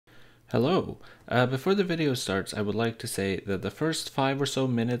Hello. Before the video starts, I would like to say that the first 5 or so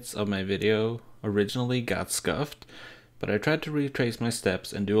minutes of my video originally got scuffed, but I tried to retrace my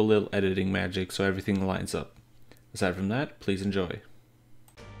steps and do a little editing magic so everything lines up. Aside from that, please enjoy.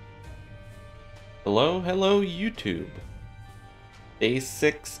 Hello YouTube. Day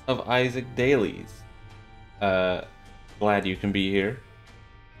 6 of Isaac Dailies. Glad you can be here.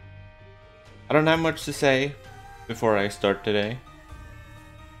 I don't have much to say before I start today.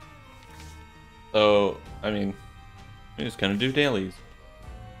 So, I'm just gonna do dailies.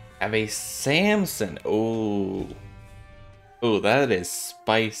 Have a Samson. Oh, that is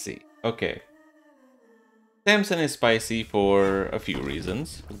spicy. Okay. Samson is spicy for a few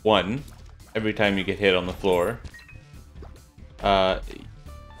reasons. One, every time you get hit on the floor, your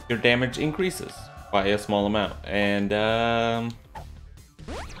damage increases by a small amount. And,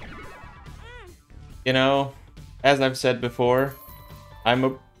 you know, as I've said before, I'm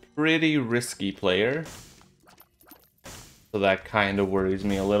a pretty risky player, so that kind of worries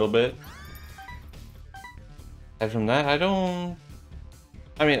me a little bit. Aside from that,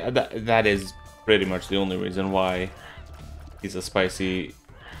 that is pretty much the only reason why he's a spicy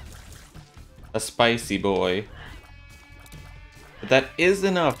boy. But that is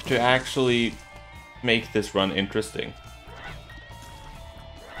enough to actually make this run interesting.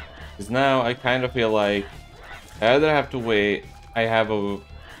 Because now I kind of feel like I either have to wait, I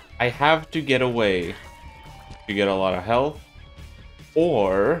have to get away to get a lot of health,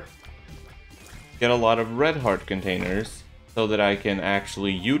 or get a lot of red heart containers so that I can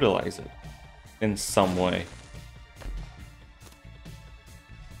actually utilize it in some way.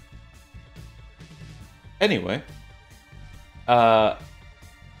 Anyway, bread,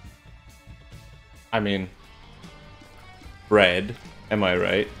 am I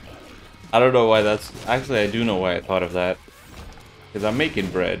right? I don't know why that's... Actually, I do know why I thought of that. Because I'm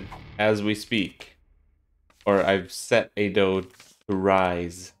making bread as we speak. Or I've set a dough to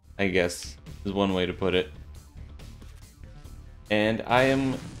rise, I guess, is one way to put it. And I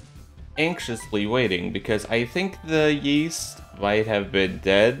am anxiously waiting because I think the yeast might have been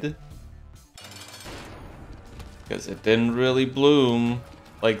dead. Because it didn't really bloom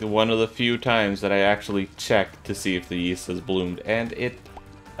like one of the few times that I actually checked to see if the yeast has bloomed. And it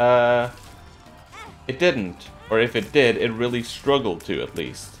didn't. Or if it did, it really struggled to, at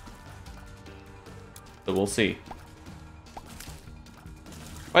least. So we'll see.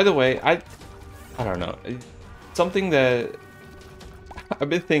 By the way, I don't know. Something that I've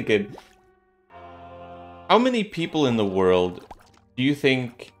been thinking. How many people in the world do you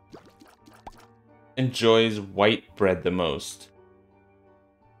think enjoys white bread the most?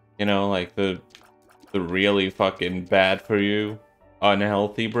 You know, like the really fucking bad for you,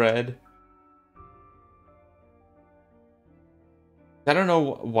 unhealthy bread? I don't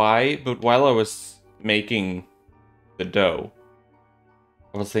know why, but while I was making the dough,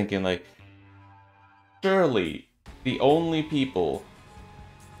 I was thinking, like, surely the only people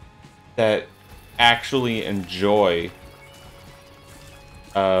that actually enjoy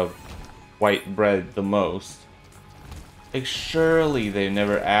white bread the most, like, surely they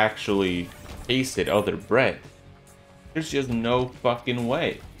never actually tasted other bread. There's just no fucking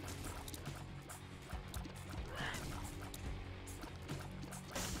way.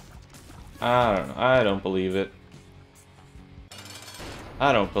 I don't know. I don't believe it.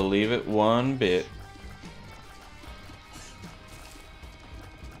 I don't believe it one bit.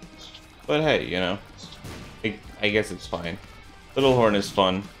 But hey, you know, I guess it's fine. Little Horn is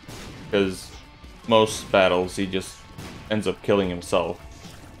fun, because most battles he just ends up killing himself.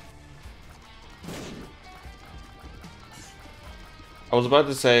 I was about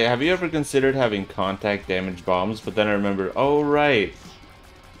to say, have you ever considered having contact damage bombs? But then I remembered, oh right.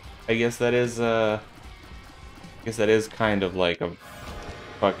 I guess that is kind of like a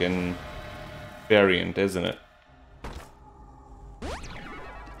fucking variant, isn't it?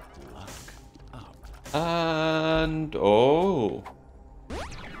 And oh,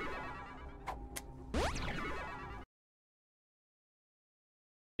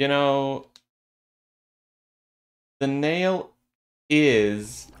 you know, the nail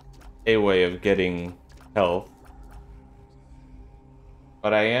is a way of getting health.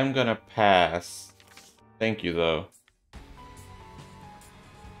 But I am gonna pass. Thank you, though.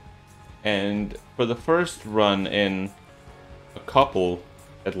 And for the first run in a couple,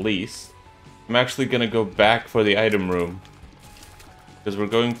 at least, I'm actually gonna go back for the item room. Because we're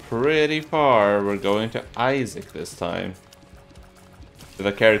going pretty far. We're going to Isaac this time. With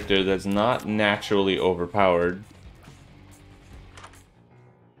a character that's not naturally overpowered.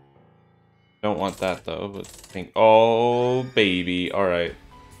 Don't want that though, but think, oh baby, alright.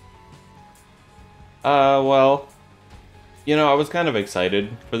 Well, you know, I was kind of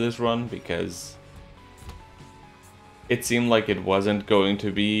excited for this run because it seemed like it wasn't going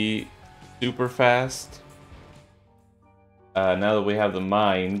to be super fast. Now that we have the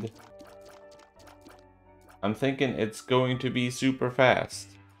mind, I'm thinking it's going to be super fast.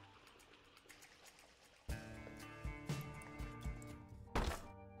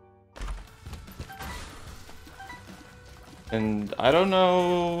 And I don't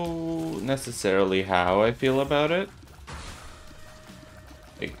know necessarily how I feel about it.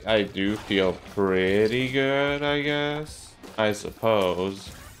 I do feel pretty good, I guess. I suppose.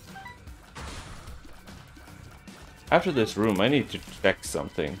 After this room, I need to check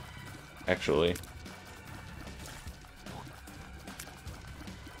something, actually.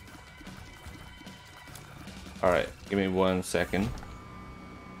 Alright, give me 1 second.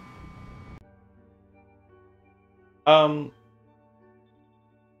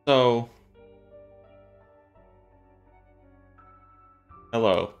 So...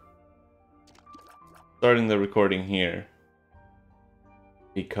 Hello. Starting the recording here.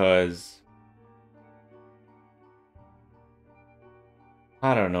 Because...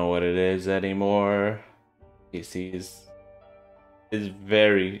 I don't know what it is anymore. PC is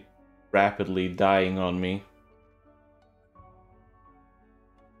very rapidly dying on me.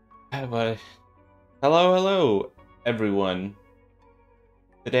 But hello everyone.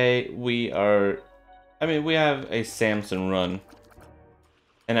 Today we have a Samson run.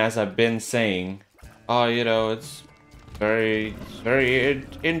 And as I've been saying, you know, it's very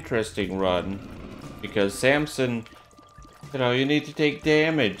interesting run because Samson, you know, you need to take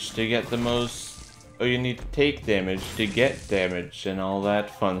damage to get the most, or you need to take damage to get damage and all that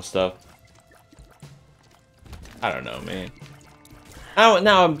fun stuff. I don't know, man.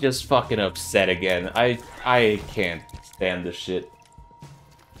 Now I'm just fucking upset again. I can't stand this shit.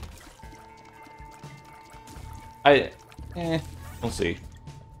 We'll see.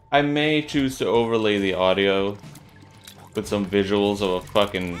 I may choose to overlay the audio with some visuals of a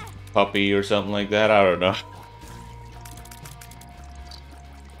fucking puppy or something like that. I don't know.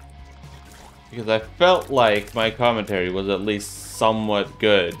 Because I felt like my commentary was at least somewhat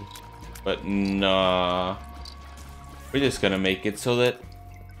good. But nah. We're just gonna make it so that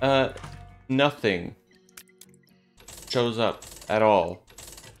nothing shows up at all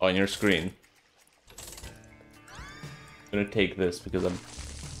on your screen. I'm gonna take this because I'm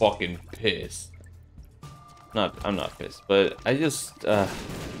fucking pissed. I'm not pissed, but I just I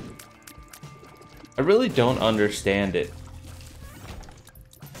really don't understand it.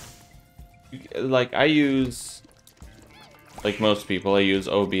 Like I use, like most people, I use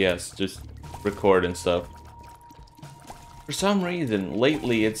OBS to just record and stuff. For some reason,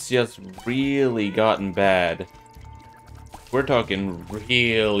 lately it's just really gotten bad. We're talking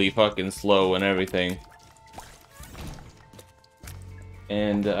really fucking slow and everything.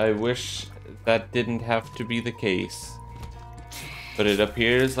 And I wish that didn't have to be the case. But it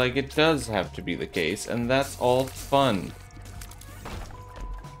appears like it does have to be the case, and that's all fun.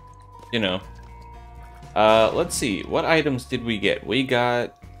 You know. Let's see. What items did we get? We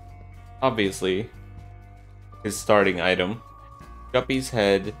got, obviously, his starting item. Guppy's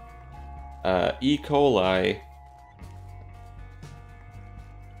head. E. coli.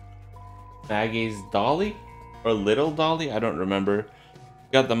 Maggie's dolly? Or little dolly? I don't remember.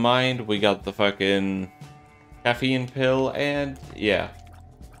 We got the mind, we got the fucking caffeine pill, and yeah.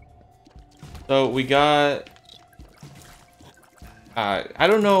 So we got... I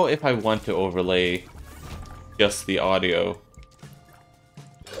don't know if I want to overlay just the audio.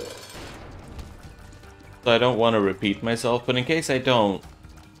 So I don't want to repeat myself, but in case I don't,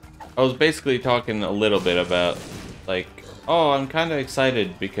 I was basically talking a little bit about, like, oh, I'm kind of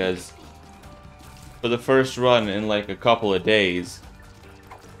excited because for the first run in like a couple of days,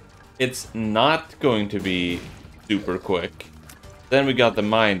 it's not going to be super quick. Then we got the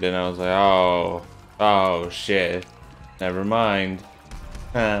mind, and I was like, oh shit, never mind.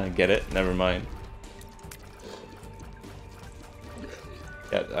 Get it? Never mind.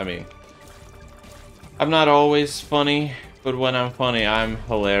 Yeah, I mean, I'm not always funny, but when I'm funny, I'm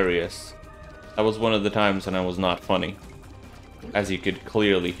hilarious. That was one of the times when I was not funny, as you could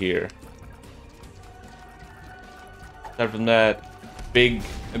clearly hear. Aside from that, big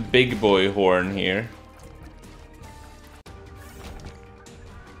boy horn here.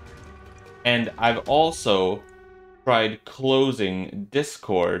 And I've also tried closing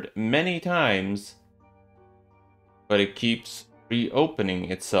Discord many times, but it keeps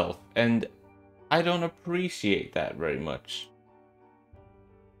reopening itself, and I don't appreciate that very much.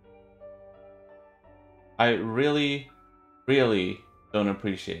 I really don't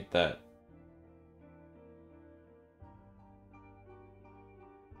appreciate that.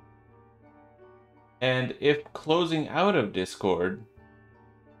 And if closing out of Discord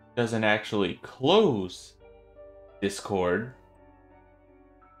doesn't actually close Discord,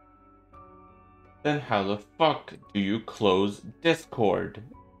 then how the fuck do you close Discord?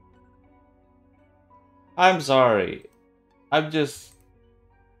 I'm sorry. I'm just...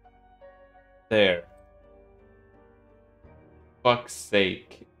 there. Fuck's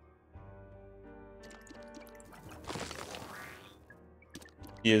sake.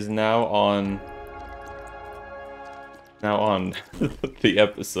 He is now on the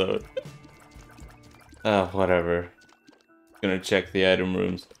episode. Whatever. Gonna check the item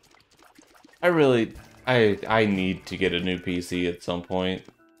rooms. I need to get a new PC at some point.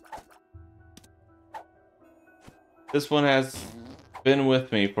 This one has been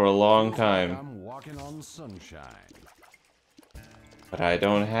with me for a long time. I'm walking on sunshine. But I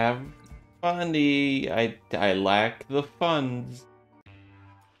don't have money. I lack the funds.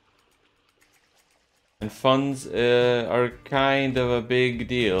 And funds are kind of a big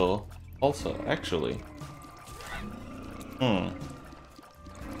deal. Also, actually.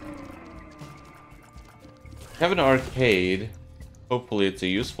 Have an arcade. Hopefully it's a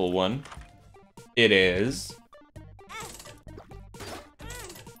useful one. It is.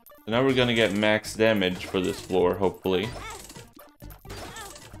 So now we're gonna get max damage for this floor, hopefully.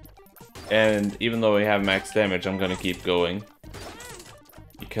 And even though we have max damage, I'm gonna keep going.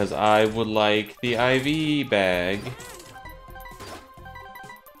 Because I would like the IV bag.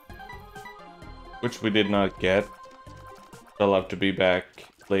 Which we did not get. I'll have to be back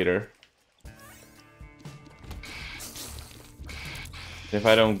later. If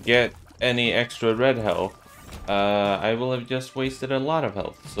I don't get any extra red health, I will have just wasted a lot of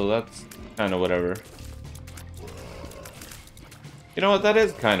health. So that's kind of whatever. You know what? That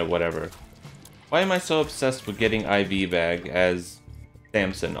is kind of whatever. Why am I so obsessed with getting IV bag as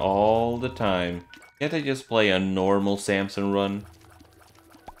Samson all the time? Can't I just play a normal Samson run?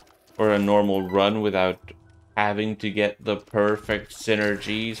 Or a normal run without having to get the perfect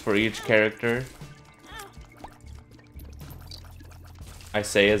synergies for each character? I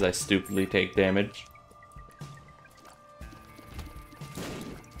say as I stupidly take damage.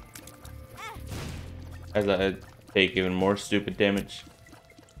 As I take even more stupid damage.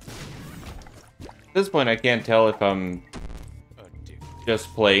 At this point I can't tell if I'm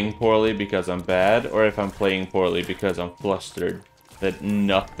just playing poorly because I'm bad, or if I'm playing poorly because I'm flustered that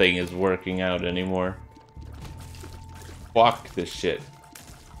nothing is working out anymore. Fuck this shit.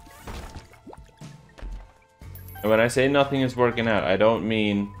 And when I say nothing is working out, I don't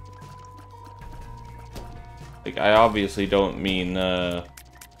mean... like, I obviously don't mean, the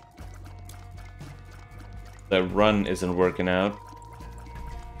run isn't working out.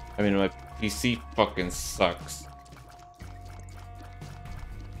 I mean, my PC fucking sucks.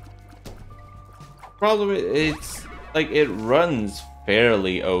 Problem is, it's... like, it runs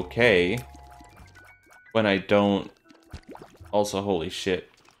fairly okay. When I don't... also, holy shit.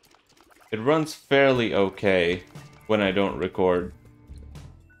 It runs fairly okay when I don't record.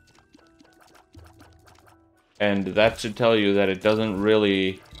 And that should tell you that it doesn't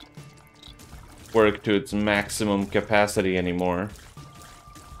really work to its maximum capacity anymore.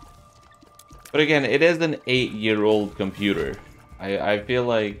 But again, it is an 8-year-old computer. I feel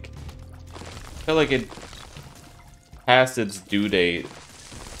like it passed its due date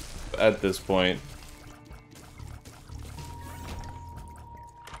at this point.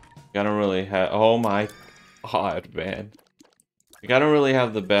 I don't really have... oh my god, man. Like, I don't really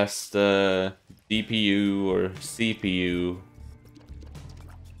have the best DPU or CPU.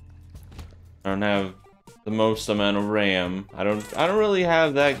 I don't have the most amount of RAM. I don't really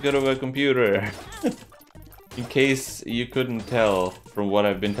have that good of a computer. In case you couldn't tell from what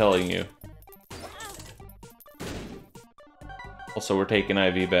I've been telling you. Also, we're taking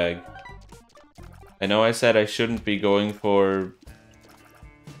IV bag. I know I said I shouldn't be going for...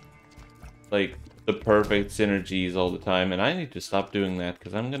 like, the perfect synergies all the time, and I need to stop doing that,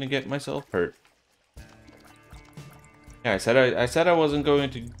 because I'm gonna get myself hurt. Yeah, I said I wasn't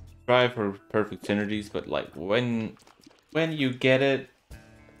going to try for perfect synergies, but, like, when you get it,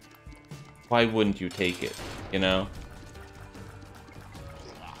 why wouldn't you take it, you know?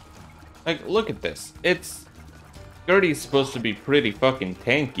 Like, look at this. Gertie's supposed to be pretty fucking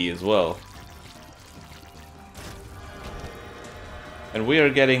tanky as well. And we are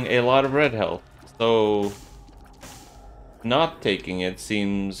getting a lot of red health, so not taking it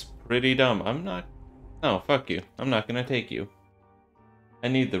seems pretty dumb. I'm not... no, fuck you. I'm not gonna take you. I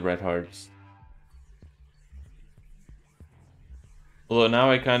need the red hearts. Although now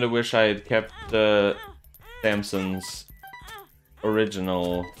I kind of wish I had kept Samson's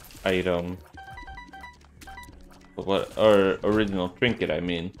original item. What, or original trinket, I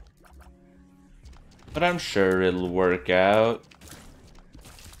mean. But I'm sure it'll work out.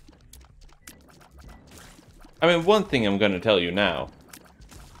 I mean, one thing I'm gonna tell you now.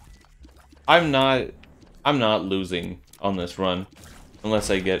 I'm not losing on this run. Unless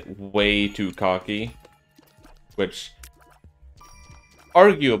I get way too cocky. Which,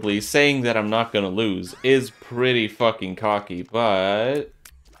 arguably, saying that I'm not gonna lose is pretty fucking cocky, but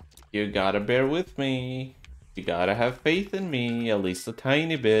you gotta bear with me. You gotta have faith in me, at least a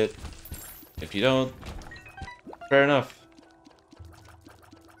tiny bit. If you don't, fair enough.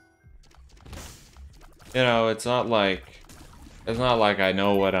 You know, it's not like I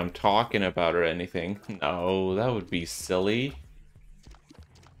know what I'm talking about or anything. No, that would be silly.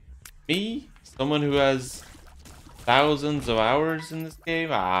 Me? Someone who has thousands of hours in this game?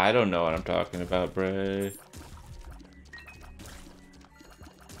 I don't know what I'm talking about, bro.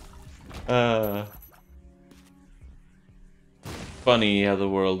 Funny how the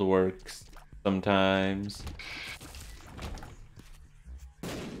world works sometimes.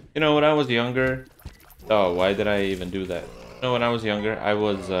 You know, when I was younger... Oh, why did I even do that? You know, when I was younger, I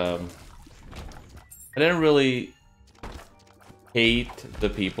didn't really hate the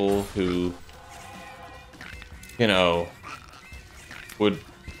people who, you know, would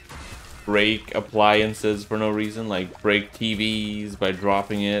break appliances for no reason, like break TVs by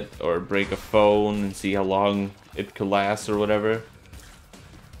dropping it, or break a phone and see how long it could last or whatever.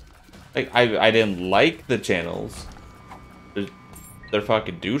 Like, I didn't like the channels. They're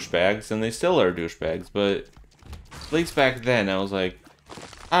fucking douchebags, and they still are douchebags, but at least back then I was like,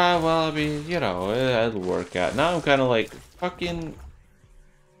 well, I mean, you know, it'll work out. Now I'm kind of like, fucking,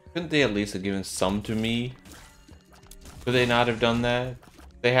 couldn't they at least have given some to me? Could they not have done that?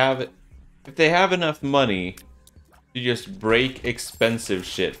 If they have enough money to just break expensive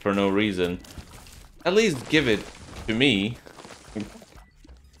shit for no reason, at least give it to me.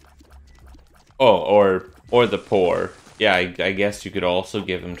 Oh, or the poor. Yeah, I guess you could also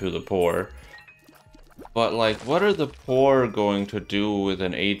give them to the poor. But, like, what are the poor going to do with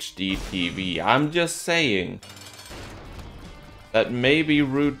an HD TV? I'm just saying. That may be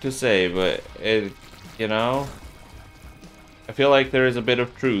rude to say, but it, you know? I feel like there is a bit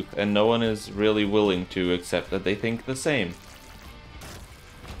of truth, and no one is really willing to accept that they think the same.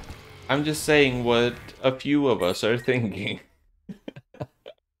 I'm just saying what a few of us are thinking.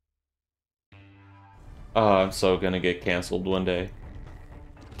 Oh, I'm so gonna get canceled one day.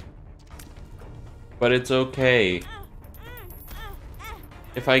 But it's okay.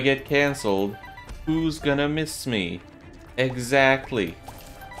 If I get canceled, who's gonna miss me? Exactly.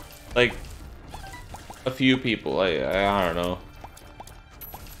 Like, a few people, I don't know.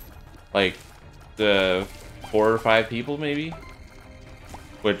 Like, the 4 or 5 people, maybe?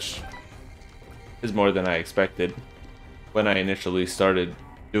 Which is more than I expected when I initially started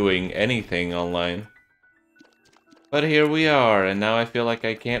doing anything online. But here we are, and now I feel like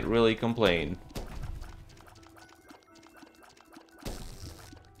I can't really complain.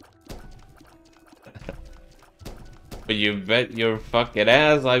 But you bet your fucking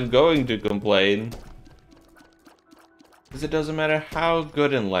ass I'm going to complain. Because it doesn't matter how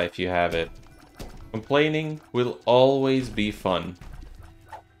good in life you have it. Complaining will always be fun.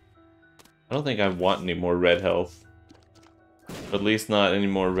 I don't think I want any more red health. At least not any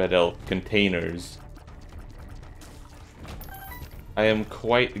more red health containers. I am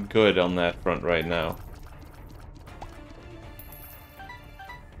quite good on that front right now.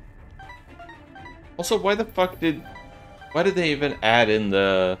 Also, why did they even add in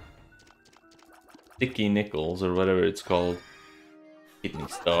the sticky nickels or whatever it's called? Kidney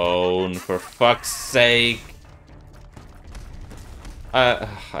stone, for fuck's sake.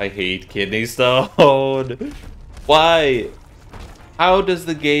 I hate kidney stone. Why? How does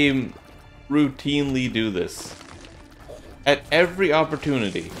the game routinely do this? At every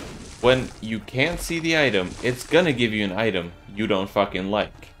opportunity, when you can't see the item, it's gonna give you an item you don't fucking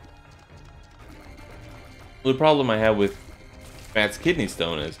like. The problem I have with Matt's kidney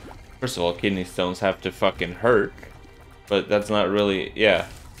stone is, first of all, kidney stones have to fucking hurt, but that's not really, yeah.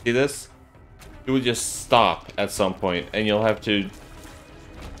 See this? It would just stop at some point, and you'll have to,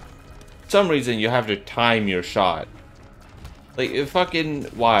 for some reason, you have to time your shot. Like, fucking,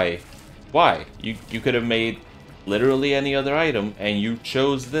 why? Why? You could have made literally any other item, and you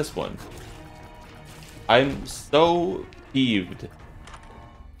chose this one. I'm so peeved.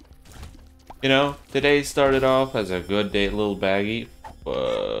 You know, today started off as a good day, little baggy.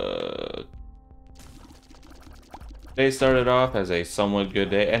 Today started off as a somewhat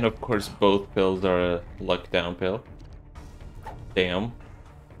good day, and of course both pills are a luck down pill. Damn.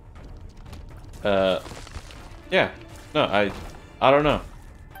 Yeah. No, I don't know.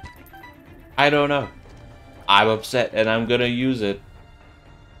 I don't know. I'm upset and I'm gonna use it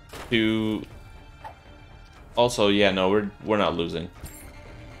to... Also, yeah, no, we're not losing.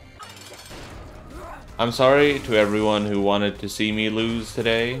 I'm sorry to everyone who wanted to see me lose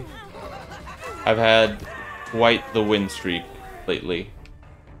today. I've had quite the win streak lately.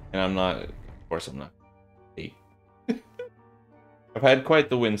 And I'm not... Of course I'm not. Hey. I've had quite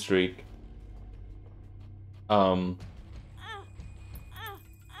the win streak. I'm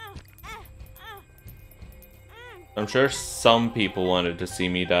sure some people wanted to see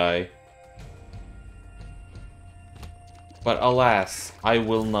me die. But alas, I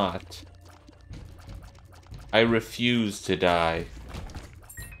will not. I refuse to die.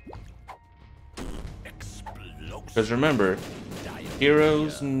 Because remember,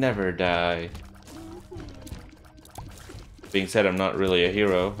 heroes never die. Being said, I'm not really a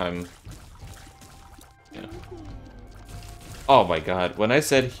hero. I'm... Yeah. Oh my god, when I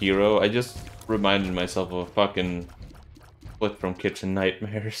said hero, I just reminded myself of a fucking clip from Kitchen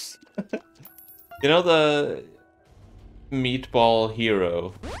Nightmares. You know the Meatball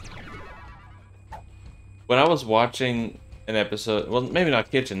Hero? When I was watching an episode, well, maybe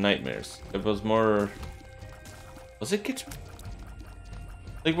not Kitchen Nightmares. It was more... Was it Kitchen?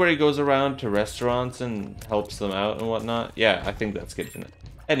 Like where he goes around to restaurants and helps them out and whatnot? Yeah, I think that's Kitchen.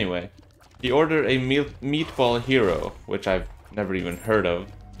 Anyway, he ordered a Meatball Hero, which I've never even heard of.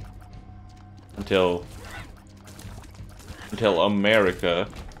 Until America.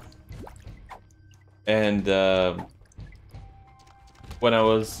 And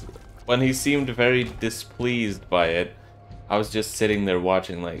when he seemed very displeased by it, I was just sitting there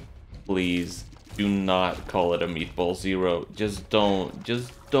watching like, please do not call it a Meatball Zero. Just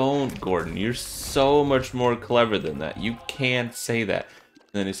don't, Gordon. You're so much more clever than that. You can't say that.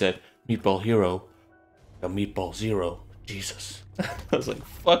 And then he said, Meatball Hero, a Meatball Zero. Jesus. I was like,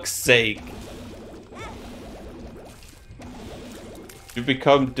 fuck's sake. You've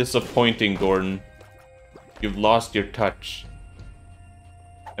become disappointing, Gordon. You've lost your touch.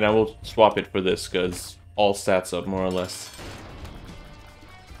 And I will swap it for this, because all stats up, more or less.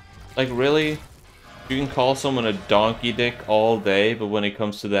 Like, really? You can call someone a donkey dick all day, but when it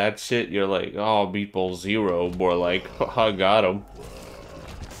comes to that shit, you're like, oh, Meatball Zero. More like, I got him.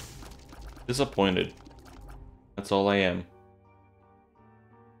 Disappointed. That's all I am.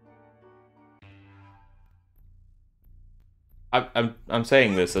 I'm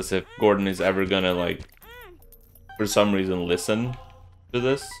saying this as if Gordon is ever gonna, like, for some reason listen to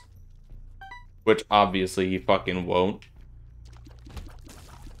this. Which obviously he fucking won't.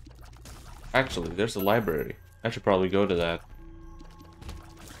 Actually, there's a library. I should probably go to that.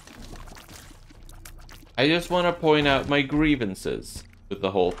 I just want to point out my grievances with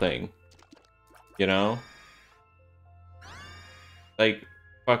the whole thing. You know? Like,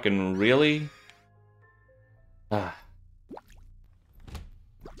 fucking really? Ah.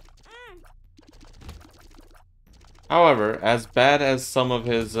 However, as bad as some of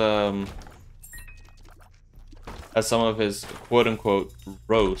his quote-unquote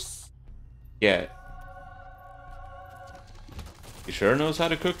roasts get, he sure knows how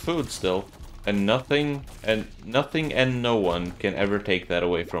to cook food still, and nothing and no one can ever take that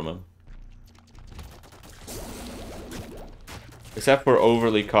away from him. Except for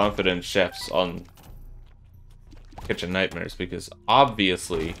overly confident chefs on Kitchen Nightmares, because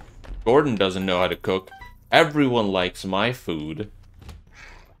obviously Gordon doesn't know how to cook. Everyone likes my food,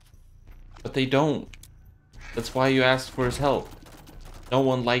 but they don't. That's why you ask for his help. No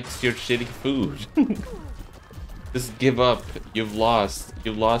one likes your shitty food. Just give up. You've lost.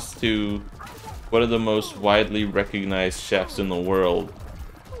 You've lost to one of the most widely recognized chefs in the world.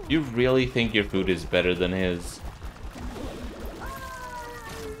 You really think your food is better than his?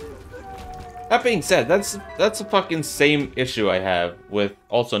 That being said, that's a fucking same issue I have with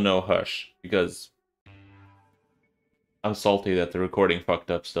also No Hush, because I'm salty that the recording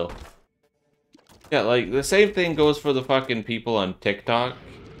fucked up still. Yeah, like, the same thing goes for the fucking people on TikTok,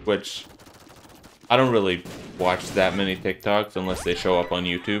 which I don't really watch that many TikToks unless they show up on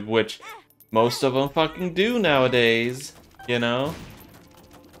YouTube, which most of them fucking do nowadays, you know?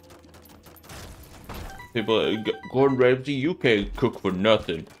 People, Gordon Ramsay, you can't cook for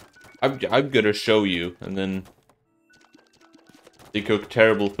nothing. I'm gonna show you, and then they cook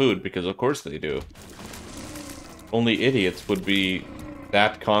terrible food, because of course they do. Only idiots would be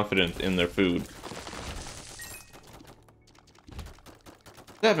that confident in their food.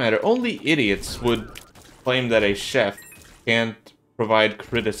 For that matter, only idiots would claim that a chef can't provide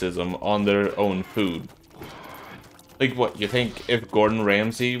criticism on their own food. Like, what, you think if Gordon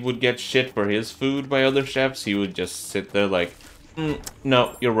Ramsay would get shit for his food by other chefs, he would just sit there like,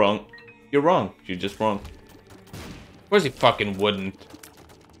 no, you're wrong. You're wrong. You're just wrong. Of course he fucking wouldn't.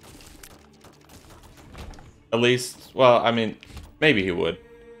 At least, well, I mean, maybe he would.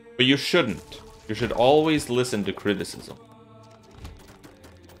 But you shouldn't. You should always listen to criticism.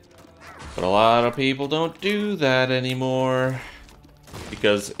 But a lot of people don't do that anymore.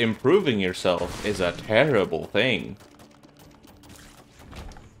 Because improving yourself is a terrible thing.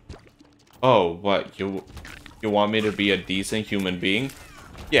 Oh, what? You want me to be a decent human being?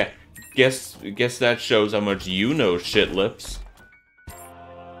 Yeah, guess that shows how much you know, shit lips.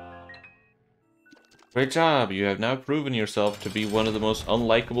 Great job, you have now proven yourself to be one of the most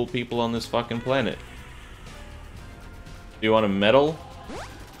unlikable people on this fucking planet. Do you want a medal?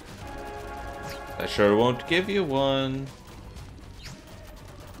 I sure won't give you one.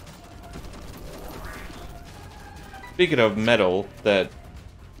 Speaking of medal that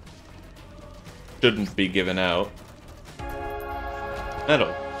shouldn't be given out.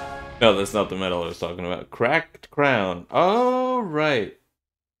 Medal. No, that's not the medal I was talking about. Cracked crown. Oh, right.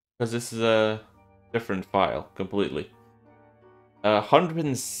 Because this is a different file completely.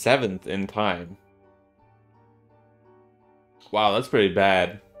 107th in time. Wow, that's pretty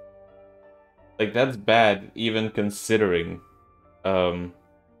bad. Like, that's bad even considering, you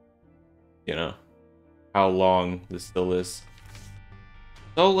know, how long this still is.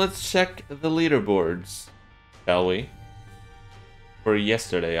 So let's check the leaderboards, shall we? For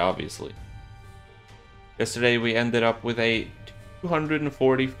yesterday, obviously. Yesterday we ended up with a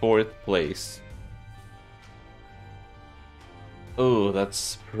 244th place. Oh,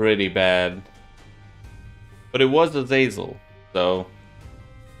 that's pretty bad. But it was Azazel, so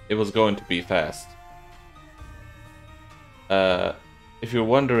it was going to be fast. If you're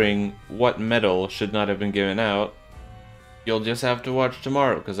wondering what medal should not have been given out, you'll just have to watch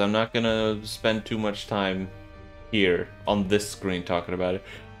tomorrow, because I'm not gonna spend too much time here on this screen talking about it.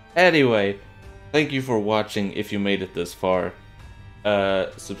 Anyway, thank you for watching if you made it this far.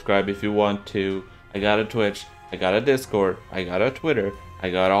 Subscribe if you want to. I got a Twitch, I got a Discord, I got a Twitter,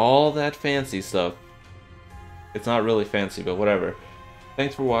 I got all that fancy stuff. It's not really fancy, but whatever.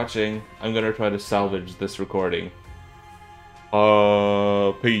 Thanks for watching. I'm gonna try to salvage this recording.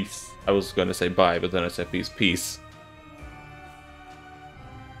 Peace. I was gonna say bye, but then I said peace. Peace.